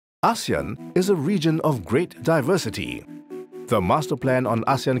ASEAN is a region of great diversity. The Master Plan on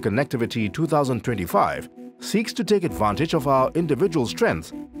ASEAN Connectivity 2025 seeks to take advantage of our individual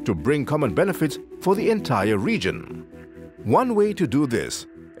strengths to bring common benefits for the entire region. One way to do this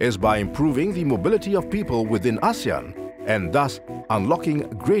is by improving the mobility of people within ASEAN and thus unlocking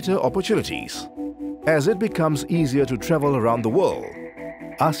greater opportunities. As it becomes easier to travel around the world,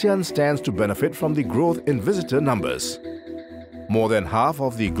 ASEAN stands to benefit from the growth in visitor numbers. More than half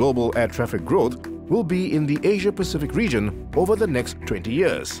of the global air traffic growth will be in the Asia-Pacific region over the next 20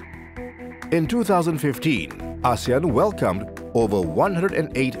 years. In 2015, ASEAN welcomed over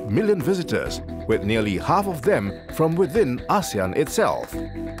 108 million visitors, with nearly half of them from within ASEAN itself.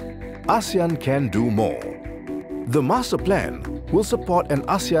 ASEAN can do more. The Master Plan will support an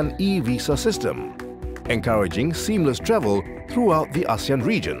ASEAN e-visa system, encouraging seamless travel throughout the ASEAN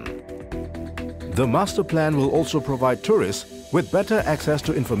region. The Master Plan will also provide tourists with better access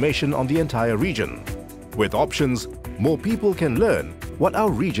to information on the entire region. With options, more people can learn what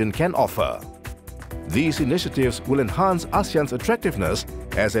our region can offer. These initiatives will enhance ASEAN's attractiveness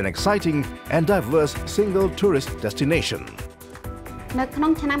as an exciting and diverse single tourist destination. នៅក្នុ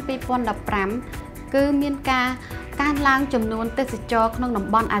ងឆ្នាំ 2015 គឺមានការកើនឡើងចំនួនទេសចរក្នុងតំ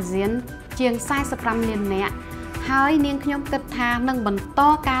បន់អាស៊ានជាង 45 លាននាក់ ហើយនាងខ្ញុំគិតថានឹងបន្ត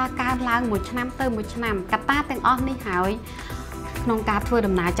ការកើនឡើងមួយឆ្នាំទៅមួយឆ្នាំកត្តាទាំងអស់នេះហើយក្នុងការធ្វើ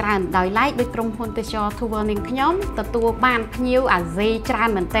ដំណើរច្រើនដោយឡែកដោយក្រុមហ៊ុនទេសចរ Tour នាងខ្ញុំទទួលបានភ្ញៀវអាស៊ីច្រើន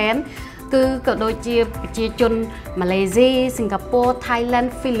មែនទែនគឺក៏ដូចជាប្រជាជនម៉ាឡេស៊ីសិង្ហបុរី ថៃឡែន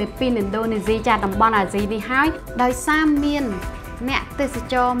ហ្វីលីពីន ឥណ្ឌូនេស៊ីចាតំបន់អាស៊ីនេះហើយដោយសារមានអ្នកទេស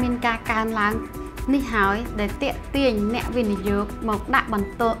ចរមានការកើនឡើងនេះហើយដែលទាក់ទាញអ្នកវិនិយោគមកដាក់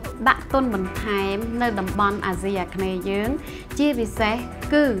ទុនបន្ថែមនៅតំបន់អាស៊ីអាគ្នេយ៍យើងជាពិសេស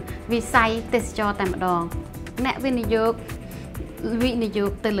គឺវិស័យទេសចរតែម្ដងអ្នកវិនិយោ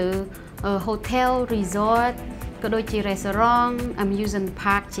គទៅលើ hotel resort ក៏ដូចជា restaurant amusement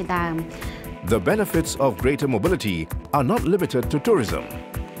park ជាដើម The benefits of greater mobility are not limited to tourism.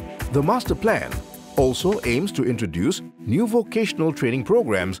 The Master Plan also aims to introduce new vocational training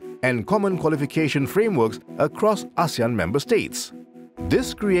programs and common qualification frameworks across ASEAN member states. This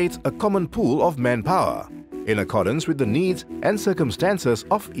creates a common pool of manpower in accordance with the needs and circumstances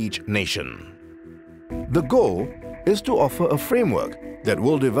of each nation. The goal is to offer a framework that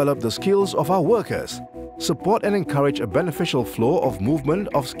will develop the skills of our workers, support and encourage a beneficial flow of movement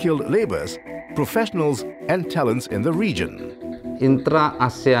of skilled laborers, professionals and talents in the region.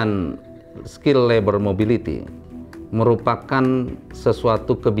 Intra-ASEAN skill labor mobility merupakan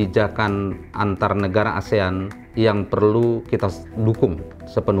sesuatu kebijakan antar negara ASEAN yang perlu kita dukung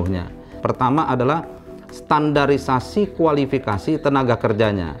sepenuhnya. Pertama adalah standarisasi kualifikasi tenaga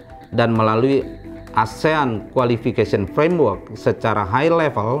kerjanya dan melalui ASEAN Qualification Framework secara high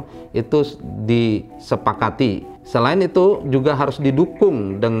level itu disepakati. Selain itu juga harus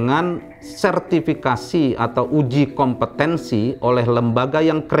didukung dengan sertifikasi atau uji kompetensi oleh lembaga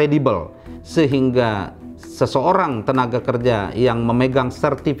yang kredibel sehingga seseorang tenaga kerja yang memegang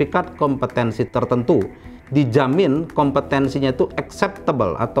sertifikat kompetensi tertentu dijamin kompetensinya itu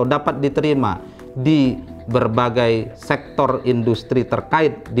acceptable atau dapat diterima di berbagai sektor industri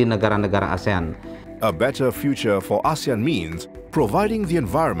terkait di negara-negara ASEAN. A better future for ASEAN means providing the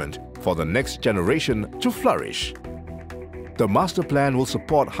environment for the next generation to flourish. The Master Plan will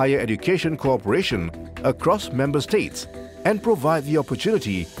support higher education cooperation across member states and provide the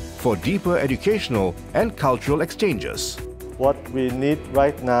opportunity for deeper educational and cultural exchanges. What we need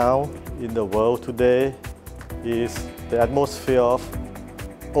right now in the world today is the atmosphere of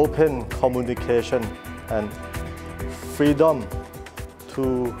open communication and freedom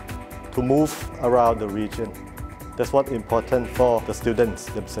to move around the region. That's what's important for the students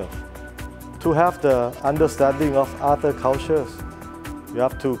themselves. To have the understanding of other cultures, you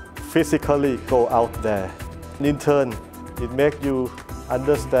have to physically go out there. In turn, it makes you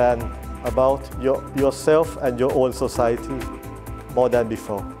understand about yourself and your own society more than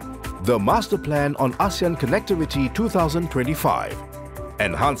before. The Master Plan on ASEAN Connectivity 2025,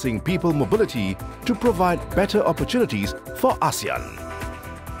 enhancing people mobility to provide better opportunities for ASEAN.